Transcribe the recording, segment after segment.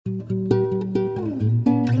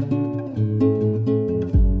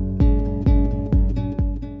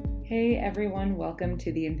welcome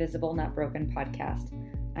to the Invisible Not Broken podcast.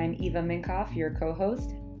 I'm Eva Minkoff, your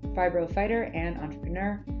co-host, fibro fighter, and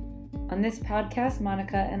entrepreneur. On this podcast,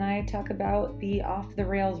 Monica and I talk about the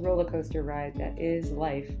off-the-rails roller coaster ride that is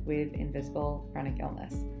life with invisible chronic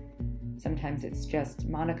illness. Sometimes it's just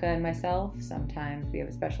Monica and myself, sometimes we have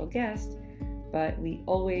a special guest, but we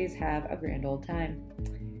always have a grand old time.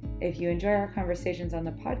 If you enjoy our conversations on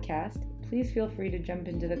the podcast, please feel free to jump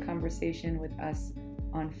into the conversation with us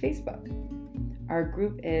on Facebook. Our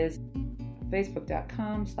group is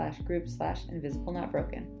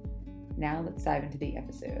facebook.com/group/invisiblenotbroken. Now let's dive into the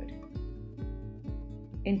episode.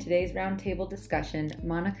 In today's roundtable discussion,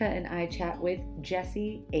 Monica and I chat with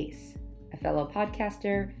Jessie Ace, a fellow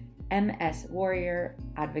podcaster, MS warrior,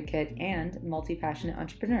 advocate, and multi-passionate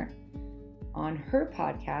entrepreneur. On her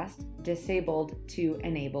podcast, Disabled to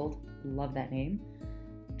Enabled, love that name,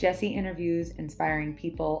 Jessie interviews inspiring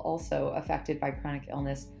people also affected by chronic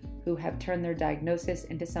illness who have turned their diagnosis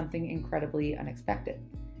into something incredibly unexpected.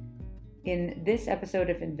 In this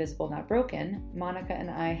episode of Invisible Not Broken, Monica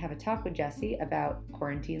and I have a talk with Jessie about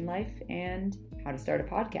quarantine life and how to start a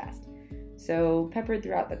podcast. So peppered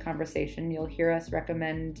throughout the conversation, you'll hear us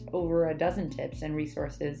recommend over a dozen tips and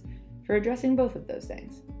resources for addressing both of those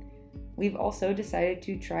things. We've also decided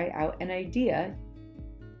to try out an idea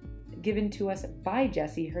given to us by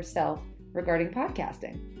Jessie herself regarding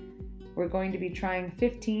podcasting. We're going to be trying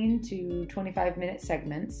 15 to 25 minute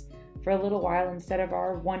segments for a little while instead of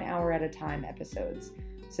our 1 hour at a time episodes,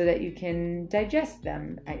 so that you can digest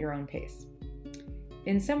them at your own pace.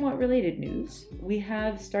 In somewhat related news, we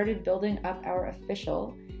have started building up our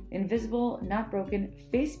official Invisible Not Broken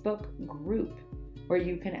Facebook group, where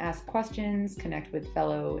you can ask questions, connect with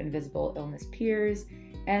fellow invisible illness peers,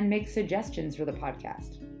 and make suggestions for the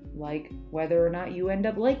podcast, like whether or not you end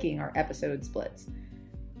up liking our episode splits.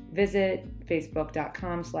 Visit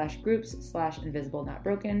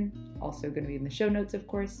facebook.com/groups/invisiblenotbroken, also going to be in the show notes, of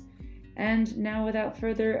course. And now, without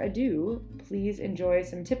further ado, please enjoy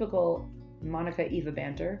some typical Monica-Eva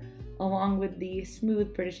banter, along with the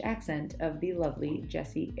smooth British accent of the lovely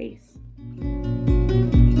Jessie Ace.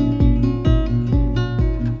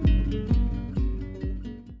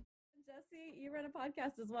 Jessie, you run a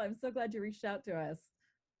podcast as well. I'm so glad you reached out to us.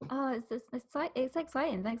 Oh, it's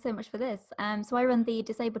exciting. Thanks so much for this. So I run the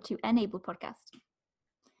Disabled to Enabled podcast.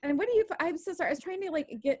 And what do you, I'm so sorry. I was trying to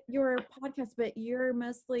get your podcast, but you're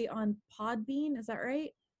mostly on Podbean. Is that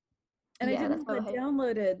right? And Yeah, I didn't have it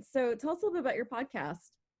downloaded. So tell us a little bit about your podcast.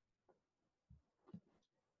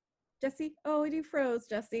 Jessie? Oh, you froze,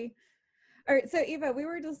 Jessie. All right. So Eva, we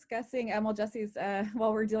were discussing, while Jessie's,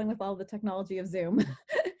 while we're dealing with all the technology of Zoom,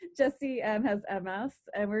 Jessie has MS,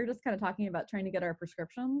 and we were just kind of talking about trying to get our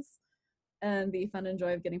prescriptions and the fun and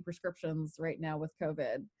joy of getting prescriptions right now with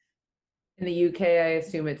COVID. In the UK, I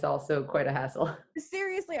assume it's also quite a hassle.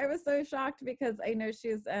 Seriously, I was so shocked because I know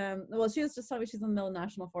she's, she was just telling me she's in the middle of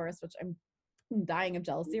National Forest, which I'm dying of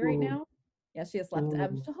jealousy right now. Yeah, she has left.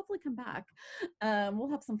 She'll hopefully come back. We'll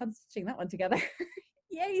have some fun stitching that one together.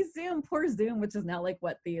 Yay, Zoom, poor Zoom, which is now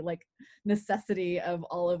the necessity of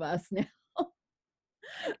all of us now.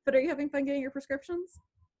 But are you having fun getting your prescriptions?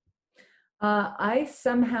 I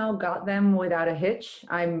somehow got them without a hitch.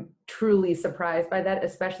 I'm truly surprised by that,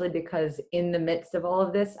 especially because in the midst of all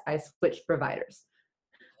of this, I switched providers.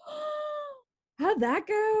 How'd that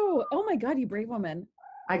go? Oh my God, you brave woman.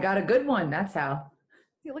 I got a good one, that's how.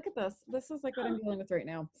 See, look at this. This is what I'm dealing with right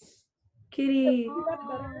now. Kitty.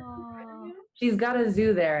 She's got a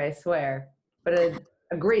zoo there, I swear. But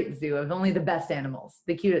a great zoo of only the best animals,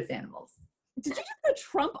 the cutest animals. Did you just go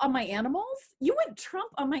Trump on my animals? You went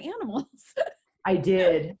Trump on my animals. I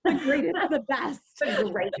did. The greatest, the best. The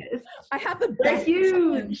greatest. I have the best. They're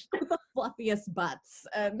huge. With the fluffiest butts.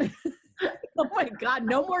 And oh my God,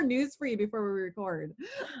 no more news for you before we record.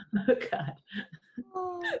 Oh God.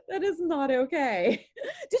 Oh, that is not okay.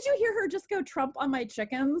 Did you hear her just go Trump on my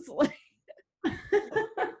chickens?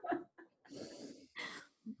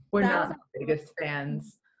 We're not the biggest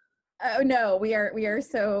fans. Oh no, we are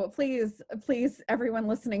so please everyone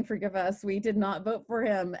listening, forgive us. We did not vote for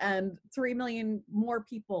him, and 3 million more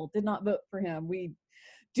people did not vote for him. We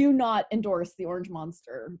do not endorse the orange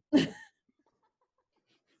monster.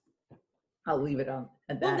 I'll leave it on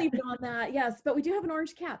at that. We'll leave it on that, yes. But we do have an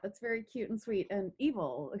orange cat that's very cute and sweet and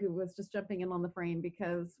evil, who was just jumping in on the frame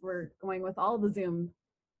because we're going with all the Zoom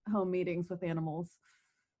home meetings with animals.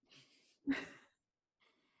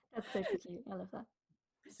 That's so cute. I love that.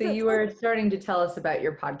 So you were starting to tell us about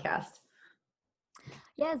your podcast.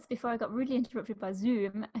 Yes, before I got rudely interrupted by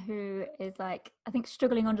Zoom, who is I think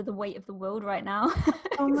struggling under the weight of the world right now.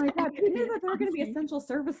 Oh my God, who knew that there were going to be essential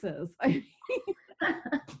services?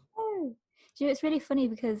 Do you know, it's really funny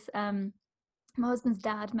because my husband's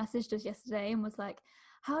dad messaged us yesterday and was like,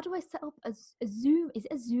 how do I set up a Zoom? Is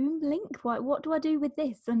it a Zoom link? What do I do with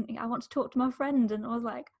this? And I want to talk to my friend. And I was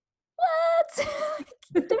like, what?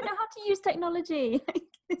 I don't know how to use technology.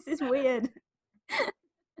 This is weird. Have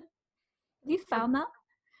you found that?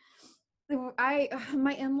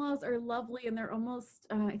 My in-laws are lovely, and they're almost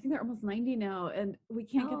I think they're almost 90 now, and we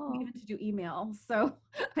can't get them even to do email. So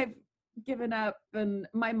I've given up, and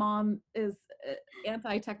my mom is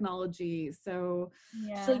anti-technology, so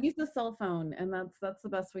she'll use the cell phone, and that's the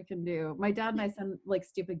best we can do. My dad and I send like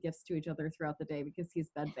stupid gifts to each other throughout the day because he's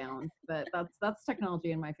bedbound, but that's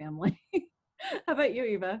technology in my family. How about you,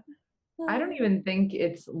 Eva? I don't even think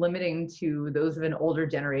it's limiting to those of an older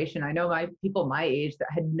generation. I know people my age that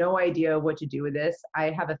had no idea what to do with this.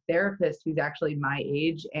 I have a therapist who's actually my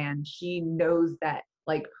age, and she knows that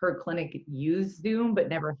like her clinic used Zoom, but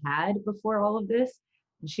never had before all of this.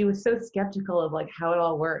 And she was so skeptical of like how it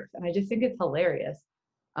all works. And I just think it's hilarious.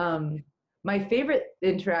 My favorite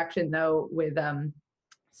interaction though with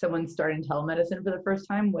someone starting telemedicine for the first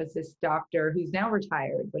time was this doctor who's now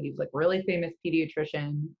retired, but he was like really famous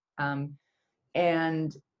pediatrician.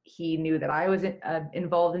 And he knew that I was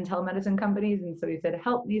involved in telemedicine companies. And so he said,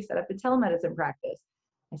 help me set up a telemedicine practice.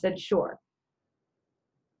 I said, sure.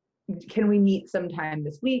 Can we meet sometime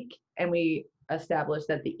this week? And we established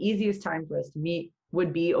that the easiest time for us to meet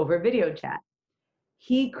would be over video chat.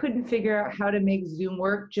 He couldn't figure out how to make Zoom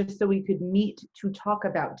work just so we could meet to talk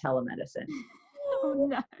about telemedicine. Oh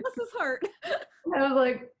no, this is hard. I was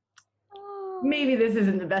like, maybe this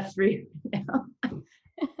isn't the best for you now.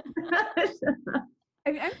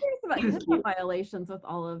 I mean, I'm curious about HIPAA violations with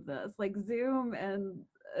all of this. Like Zoom and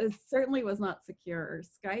certainly was not secure.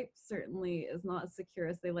 Skype certainly is not as secure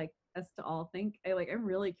as they like us to all think. I'm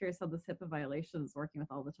really curious how this HIPAA violation is working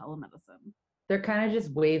with all the telemedicine. They're kind of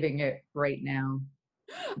just waiving it right now.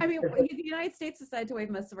 I mean, the United States decided to waive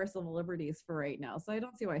most of our civil liberties for right now, so I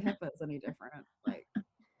don't see why HIPAA is any different. Like,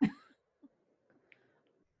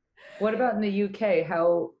 what about in the UK?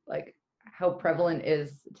 How prevalent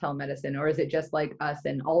is telemedicine, or is it just like us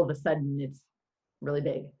and all of a sudden it's really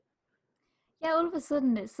big? Yeah, all of a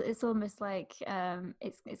sudden it's almost like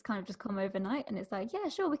it's kind of just come overnight, and it's like, yeah,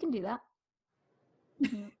 sure, we can do that.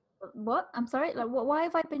 What? I'm sorry. Like, why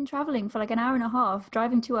have I been traveling for like an hour and a half,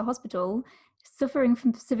 driving to a hospital, suffering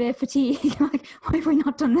from severe fatigue? Like, why have we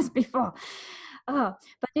not done this before? But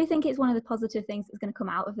I do think it's one of the positive things that's going to come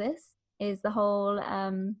out of this is the whole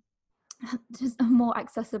just a more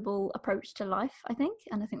accessible approach to life, I think.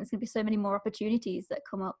 And I think there's going to be so many more opportunities that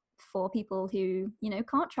come up for people who,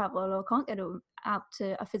 can't travel or can't get out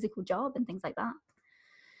to a physical job and things like that.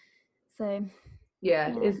 So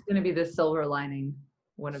yeah. It's going to be the silver lining,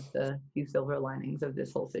 one of the few silver linings of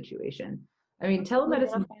this whole situation. I mean,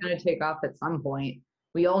 telemedicine is going to take off at some point.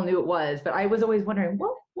 We all knew it was, but I was always wondering,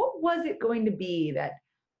 what was it going to be that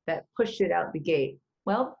pushed it out the gate?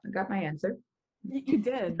 Well, I got my answer. You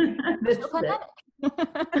did. Pandemic.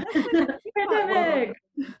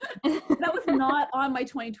 That was not on my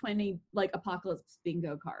 2020 apocalypse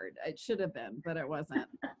bingo card. It should have been, but it wasn't.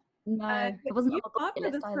 No, it wasn't. You fought for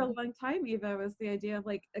this for a long time, Eva, was the idea of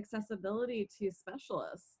accessibility to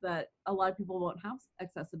specialists that a lot of people won't have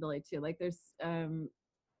accessibility to. Like there's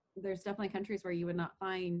definitely countries where you would not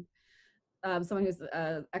find someone who's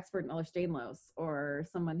an expert in Ehlers-Danlos or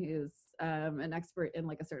someone who's an expert in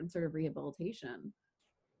a certain sort of rehabilitation.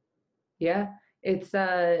 Yeah, it's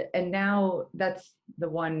and now that's the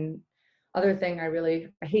one other thing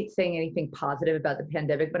I hate saying anything positive about the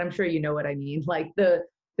pandemic, but I'm sure you know what I mean. Like the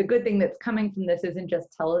good thing that's coming from this isn't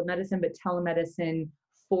just telemedicine, but telemedicine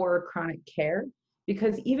for chronic care.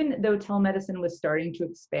 Because even though telemedicine was starting to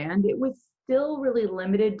expand, it was still really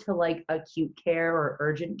limited to acute care or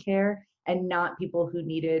urgent care, and not people who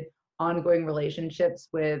needed ongoing relationships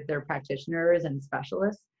with their practitioners and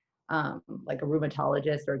specialists, like a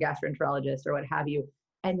rheumatologist or a gastroenterologist or what have you.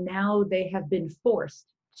 And now they have been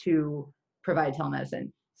forced to provide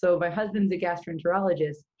telemedicine. So my husband's a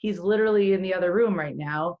gastroenterologist. He's literally in the other room right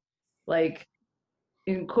now,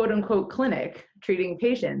 in quote unquote clinic, treating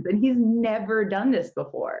patients. And he's never done this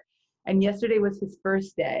before. And yesterday was his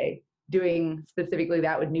first day doing specifically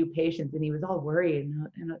that with new patients. And he was all worried.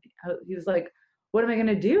 And he was like, what am I going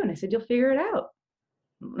to do? And I said, you'll figure it out,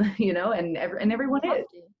 and everyone is.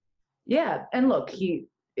 Yeah. And look,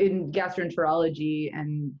 in gastroenterology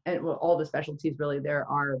and all the specialties, really, there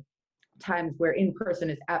are times where in-person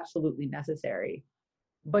is absolutely necessary,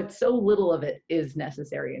 but so little of it is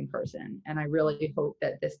necessary in person. And I really hope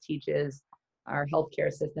that this teaches our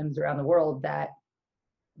healthcare systems around the world that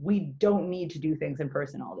we don't need to do things in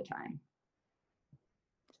person all the time.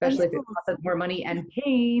 especially if it costs us more money and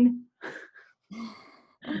pain.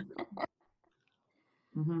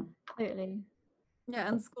 Mm-hmm. Totally. Yeah,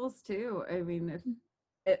 and schools too. I mean,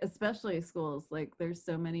 especially schools, like there's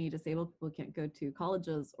so many disabled people can't go to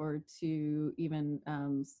colleges or to even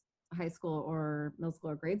high school or middle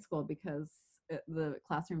school or grade school because the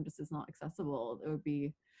classroom just is not accessible. It would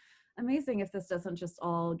be amazing if this doesn't just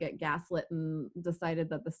all get gaslit and decided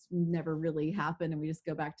that this never really happened and we just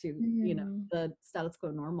go back to, you know, the status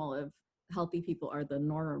quo normal of healthy people are the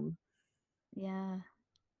norm. Yeah.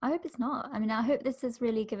 I hope it's not. I mean, I hope this has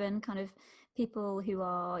really given kind of people who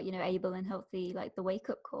are, you know, able and healthy, like the wake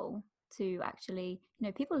up call to actually, you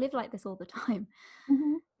know, people live like this all the time.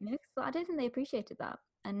 Mm-hmm. You know, 'cause I don't think they appreciated that.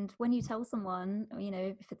 And when you tell someone, you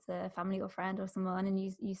know, if it's a family or friend or someone, and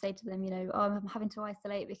you say to them, you know, oh, I'm having to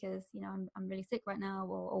isolate because, you know, I'm really sick right now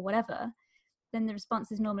or whatever, then the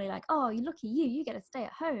response is normally like, oh, you're lucky you get to stay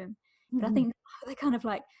at home. But I think they're kind of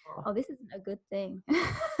like, oh, this isn't a good thing,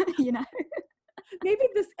 you know? Maybe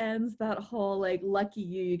this ends that whole like lucky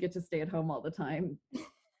you get to stay at home all the time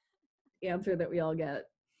answer that we all get.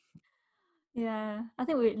 Yeah, I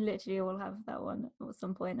think we literally all have that one at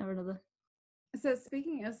some point or another. So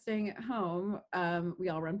speaking of staying at home, we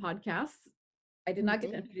all run podcasts. I did not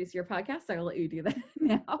get to introduce your podcast, so I will let you do that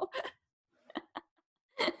now.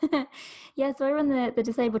 Yeah, so I run the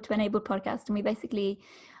Disabled to Enabled podcast, and we basically,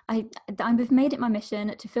 I've made it my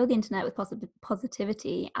mission to fill the internet with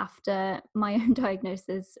positivity after my own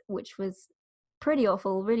diagnosis, which was pretty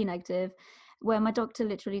awful, really negative, where my doctor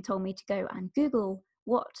literally told me to go and Google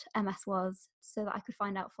what MS was so that I could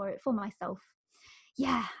find out for it for myself.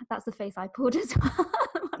 Yeah, that's the face I pulled as well,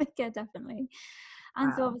 Monica, definitely.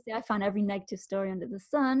 And so obviously I found every negative story under the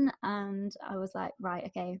sun, and I was like, right,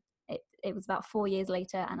 okay. It was about 4 years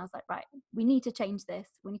later, and I was like, right, we need to change this.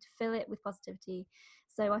 We need to fill it with positivity.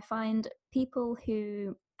 So I find people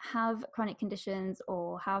who have chronic conditions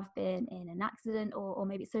or have been in an accident or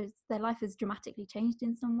maybe so their life has dramatically changed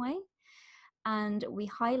in some way. And we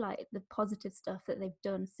highlight the positive stuff that they've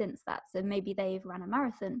done since that. So maybe they've ran a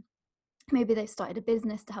marathon, maybe they've started a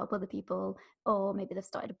business to help other people, or maybe they've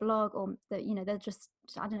started a blog, or that, you know, they're just,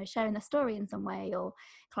 I don't know, sharing their story in some way, or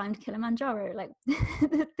climbed Kilimanjaro. Like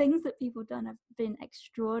the things that people have done have been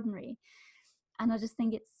extraordinary. And I just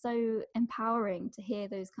think it's so empowering to hear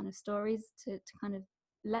those kind of stories, to kind of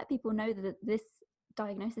let people know that this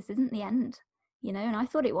diagnosis isn't the end, you know. And I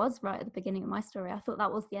thought it was right at the beginning of my story. I thought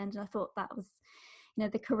that was the end, and I thought that was, you know,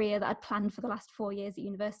 the career that I'd planned for the last 4 years at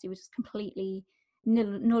university was just completely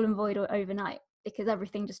null and void or overnight, because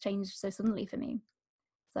everything just changed so suddenly for me.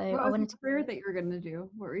 So What I was wanted the to career that you were going to do?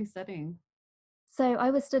 What were you studying? So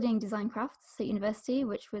I was studying design crafts at university,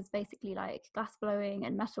 which was basically like glass blowing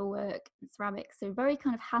and metalwork and ceramics, so very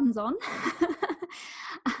kind of hands-on.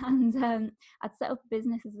 And I'd set up a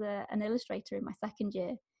business as an illustrator in my second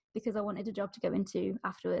year because I wanted a job to go into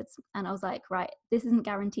afterwards. And I was like, right, this isn't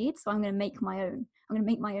guaranteed, so I'm going to make my own. I'm going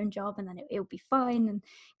to make my own job, and then it'll be fine. And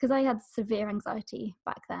because I had severe anxiety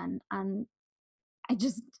back then, and I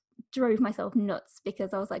just drove myself nuts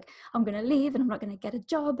because I was like, I'm going to leave and I'm not going to get a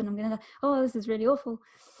job, and I'm going to, oh, this is really awful.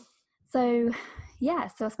 So yeah,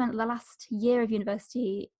 so I spent the last year of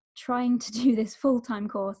university trying to do this full-time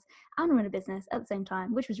course and run a business at the same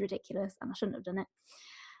time, which was ridiculous, and I shouldn't have done it.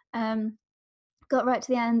 Got right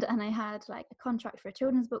to the end, and I had like a contract for a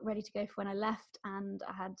children's book ready to go for when I left, and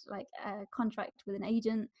I had like a contract with an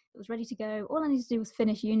agent that was ready to go. All I needed to do was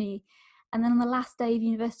finish uni. And then on the last day of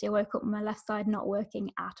university, I woke up with my left side not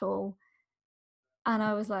working at all. And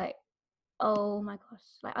I was like, oh my gosh.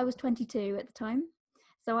 Like, I was 22 at the time,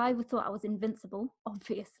 so I thought I was invincible,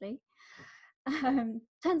 obviously.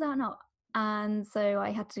 Turns out not. And so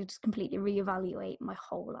I had to just completely reevaluate my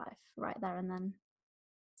whole life right there and then.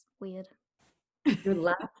 It's weird. Your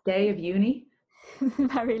last day of uni? The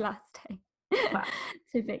very last day. Wow.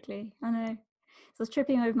 Typically, I know. So I was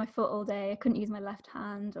tripping over my foot all day. I couldn't use my left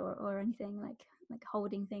hand or anything, like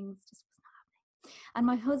holding things just was not happening. And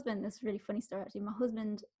my husband, this is a really funny story actually, my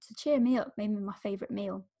husband, to cheer me up, made me my favourite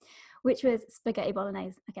meal, which was spaghetti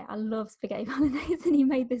bolognese. Okay, I love spaghetti bolognese, and he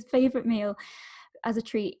made this favourite meal as a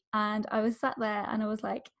treat. And I was sat there and I was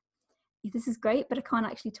like, this is great, but I can't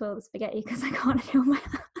actually twirl the spaghetti because I can't feel my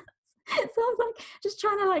hands. So I was like just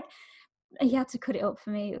trying to like, he had to cut it up for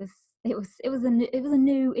me. It was a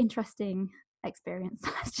new interesting experience.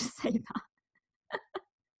 Let's just say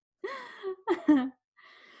that.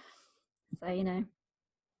 So, you know,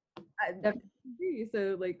 I agree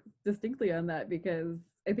so like distinctly on that, because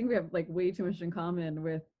I think we have like way too much in common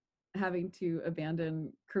with having to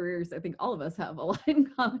abandon careers. I think all of us have a lot in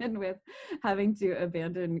common with having to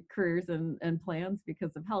abandon careers and plans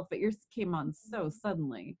because of health, but yours came on so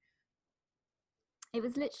suddenly. It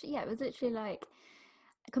was literally like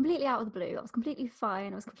completely out of the blue. I was completely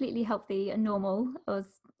fine. I was completely healthy and normal.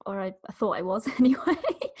 I thought I was anyway.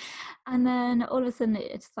 And then all of a sudden,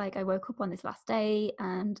 it's like I woke up on this last day,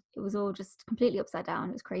 and it was all just completely upside down.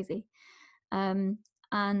 It was crazy. And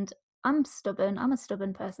I'm stubborn. I'm a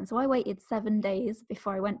stubborn person, so I waited 7 days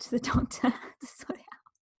before I went to the doctor to sort it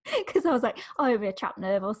out, because I was like, oh, it'll be a trapped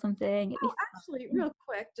nerve or something. Actually, real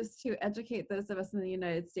quick, just to educate those of us in the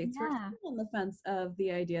United States who are still on the fence of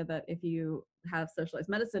the idea that if you have socialized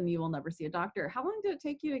medicine, you will never see a doctor. How long did it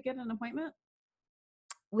take you to get an appointment?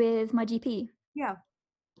 With my GP? Yeah.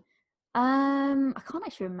 I can't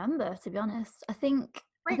actually remember, to be honest. I think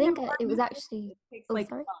it was actually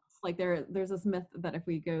months. Like there's this myth that if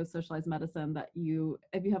we go socialized medicine, that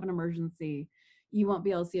if you have an emergency, you won't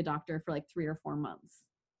be able to see a doctor for like 3 or 4 months.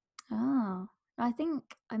 Oh, I think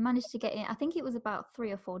I managed to get in. I think it was about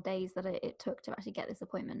 3 or 4 days that it took to actually get this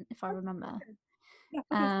appointment, if I remember.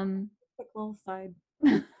 Yeah. Quick little side.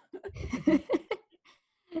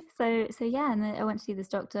 So yeah, and then I went to see this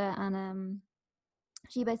doctor, and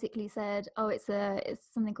she basically said, oh, it's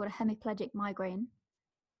something called a hemiplegic migraine.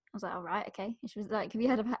 I was like, all right, okay. And she was like, have you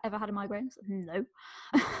ever had a migraine? I was like, no.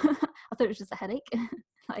 I thought it was just a headache.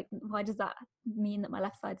 Like, why does that mean that my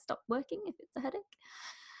left side stopped working if it's a headache?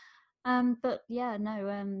 But yeah,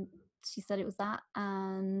 no. She said it was that,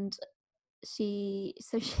 and she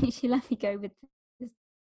let me go with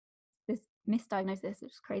this misdiagnosis,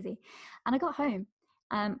 which is crazy. And I got home,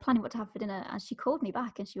 planning what to have for dinner, and she called me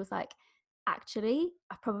back, and she was like, actually,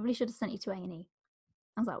 I probably should have sent you to A&E.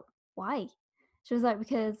 I was like, why? She was like,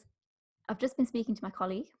 because I've just been speaking to my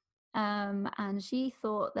colleague, and she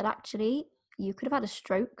thought that actually you could have had a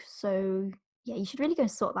stroke, so yeah, you should really go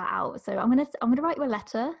and sort that out. So I'm gonna write you a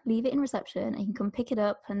letter, leave it in reception, and you can come pick it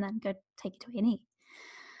up and then go take it to A&E.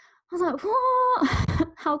 I was like, what?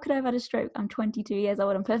 How could I have had a stroke? I'm 22 years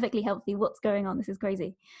old. I'm perfectly healthy. What's going on? This is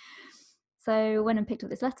crazy. So went and picked up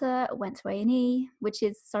this letter, went to A&E, which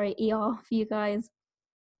is, ER for you guys.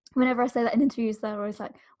 Whenever I say that in interviews, they're always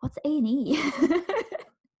like, what's A&E?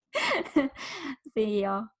 The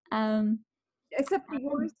ER. Except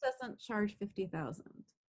yours doesn't charge $50,000.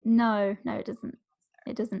 No, it doesn't.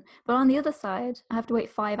 It doesn't. But on the other side, I have to wait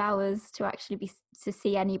 5 hours to actually to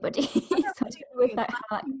see anybody. So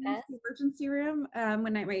emergency room.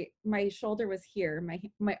 When my shoulder was here,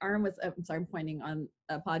 my arm was. I'm sorry, I'm pointing on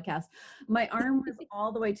a podcast. My arm was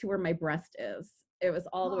all the way to where my breast is. It was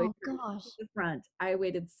all the way to the front. I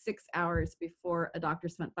waited 6 hours before a doctor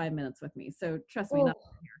spent 5 minutes with me. So trust me, not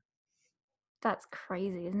here. That's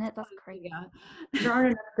crazy, isn't it? That's crazy. Yeah. There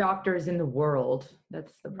aren't enough doctors in the world.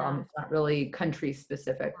 That's the problem. No. It's not really country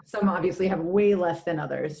specific. Some obviously have way less than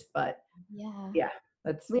others, but yeah,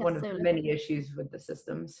 that's one of the many issues with the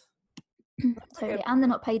systems. Totally. And they're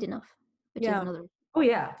not paid enough, which is another. Oh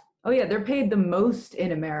yeah. They're paid the most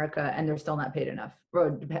in America, and they're still not paid enough.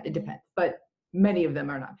 Well, it depends, but many of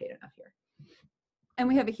them are not paid enough here. And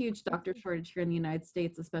we have a huge doctor shortage here in the United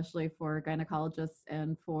States, especially for gynecologists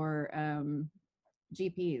and for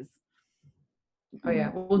GPs. Oh yeah,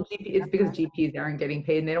 well, it's because GPs aren't getting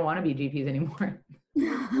paid, and they don't want to be GPs anymore.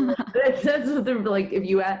 That's what they're like. If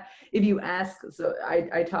you ask, so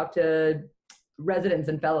I talk to residents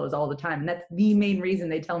and fellows all the time, and that's the main reason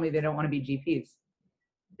they tell me they don't want to be GPs,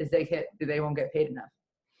 is they won't get paid enough.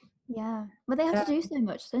 Yeah, well, they have to do so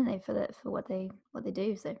much, don't they, for what they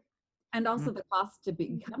do. So. And also the cost to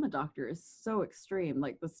become a doctor is so extreme.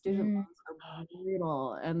 Like the student loans are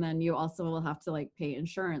brutal. And then you also will have to like pay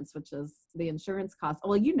insurance, which is the insurance cost.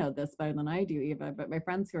 Well, you know this better than I do, Eva, but my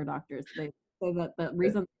friends who are doctors, they say that the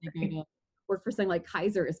reason they go to work for something like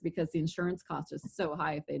Kaiser is because the insurance cost is so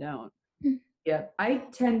high if they don't. Yeah, I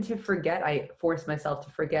tend to forget. I force myself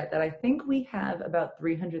to forget that I think we have about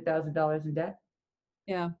 $300,000 in debt.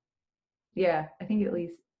 Yeah. Yeah, I think at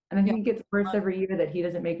least. And I think it gets worse every year that he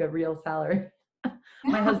doesn't make a real salary.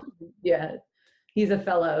 My husband, he's a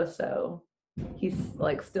fellow, so he's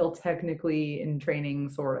like still technically in training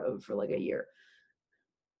sort of for like a year.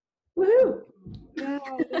 Woohoo! Yeah,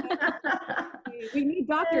 we need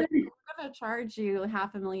doctors. We're gonna charge you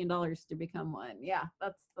 $500,000 to become one. Yeah,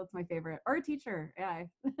 that's my favorite. Or a teacher. Yeah.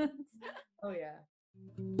 Oh yeah.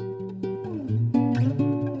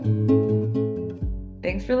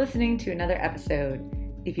 Thanks for listening to another episode.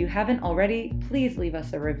 If you haven't already, please leave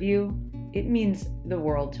us a review. It means the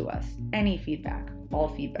world to us. Any feedback, all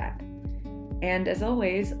feedback. And as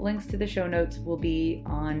always, links to the show notes will be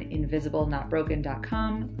on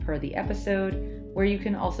invisiblenotbroken.com per the episode. where you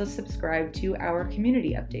can also subscribe to our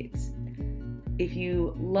community updates. If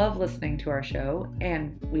you love listening to our show,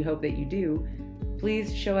 and we hope that you do,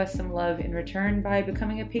 please show us some love in return by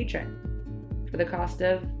becoming a patron for the cost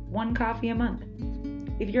of 1 coffee a month.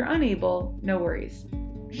 If you're unable, no worries.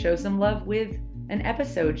 Show some love with an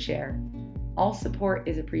episode share. All support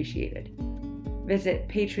is appreciated. Visit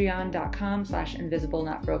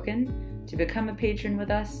patreon.com/invisiblenotbroken to become a patron with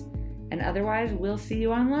us, and otherwise we'll see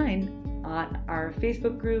you online on our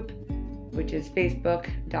Facebook group, which is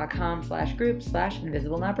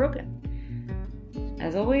facebook.com/group/invisiblenotbroken.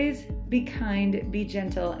 As always, be kind, be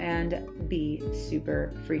gentle, and be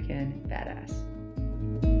super freaking badass.